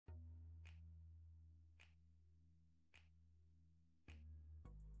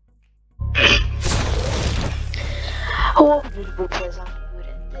Hello, beautiful players, I'm Good,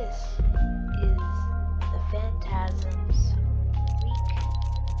 and this is the Phantasm's week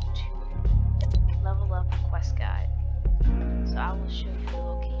 2 level up quest guide. So I will show you the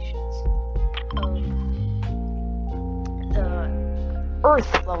locations of the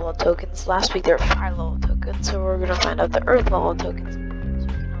Earth level up tokens. Last week there were fire level tokens, so we're gonna find out the Earth level tokens so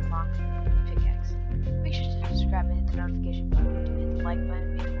we can unlock the Pickaxe. Make sure to subscribe and hit the notification button, and hit the like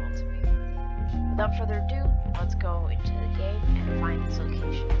button, it means the world to me. Without further ado, let's go into the game and find its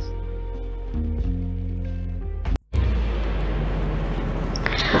locations.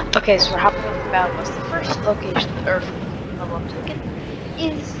 Okay, so we're hopping over the battle bus. The first location, the Earth level up token,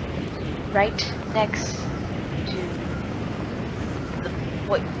 is right next to the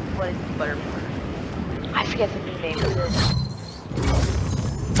what is the butter bar? I forget the new name of it.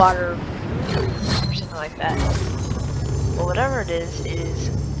 Butter or something like that. Well, whatever it is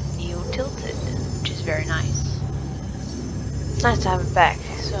new tilted, which is very nice. It's nice to have it back,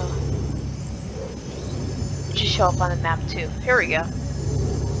 so it just show up on the map too. Here we go.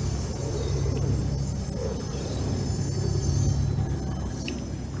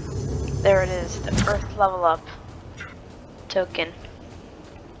 There it is, the Earth level up token.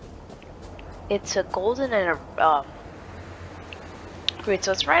 It's a golden and a great,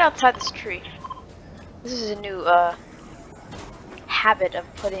 so it's right outside this tree. This is a new habit of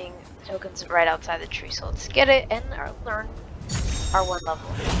putting tokens right outside the tree. So let's get it and learn our one level.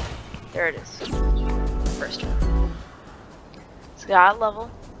 There it is. First one. It's got a level.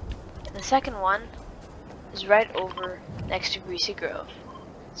 And the second one is right over next to Greasy Grove.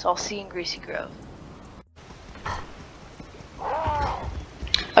 So All-Seeing Greasy Grove.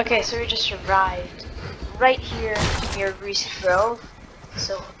 Okay, so we just arrived right here near Greasy Grove.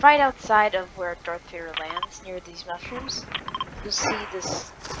 So right outside of where Darth Vader lands, near these mushrooms, you'll see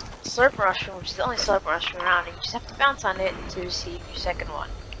this slurp mushroom, which is the only slurp mushroom around, and you just have to bounce on it to receive your second one.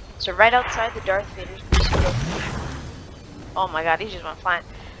 So right outside the Darth Vader's Greasy Grove. Oh my god, he just went flying.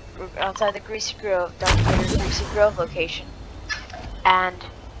 We're outside the Greasy Grove, Darth Vader's Greasy Grove location, and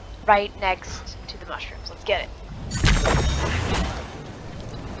right next to the mushrooms. Let's get it.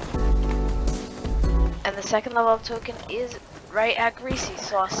 And the second level up token is right at Greasy,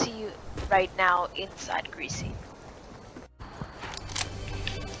 so I'll see you right now inside Greasy.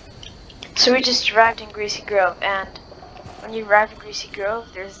 So we just arrived in Greasy Grove, and when you arrive in Greasy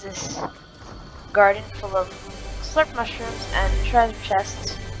Grove, there's this garden full of slurp mushrooms and treasure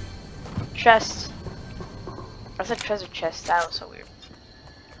chests. I said treasure chest, that was so weird.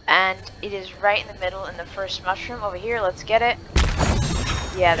 And it is right in the middle in the first mushroom over here. Let's get it.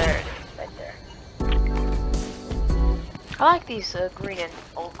 Yeah, there it is, right there. I like these green and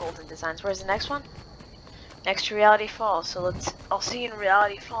old golden designs. Where's the next one? Next to Reality Falls. So I'll see you in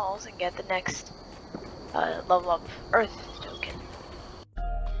Reality Falls and get the next level up Earth token.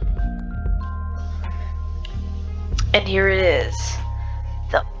 And here it is,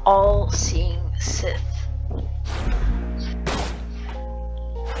 the All-Seeing Scythe.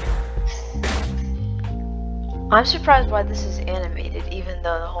 I'm surprised why this is animated, even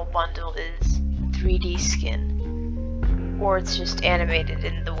though the whole bundle is 3D skin. Or it's just animated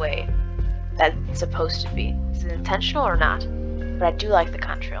in the way that it's supposed to be. Is it intentional or not? But I do like the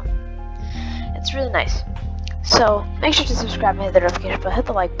contrail. It's really nice. So make sure to subscribe and hit the notification bell. Hit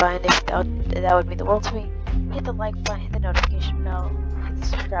the like button if that would mean the world to me. Hit the like button, hit the notification bell, hit the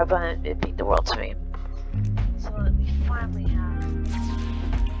subscribe button, it'd mean the world to me. So that we finally have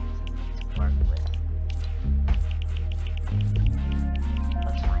something to work with.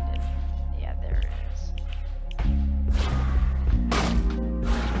 Let's find it. Yeah, there it is.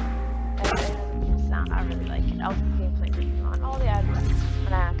 I really like it. I'll do gameplay review on all the items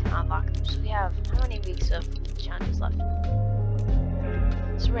when I can unlock them. So we have how many weeks of challenges left?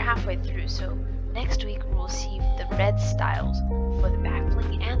 So we're halfway through. So next week we'll see the red styles for the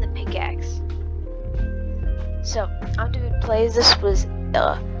backbling and the pickaxe. So I'm doing plays. This was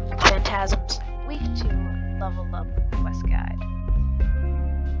Phantasm's week 2 level up quest guide.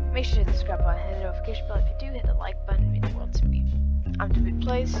 Make sure to hit the subscribe button, hit the notification bell. If you do, hit the like button, it means the world to me. I'm doing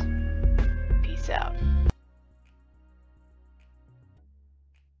plays. Peace out.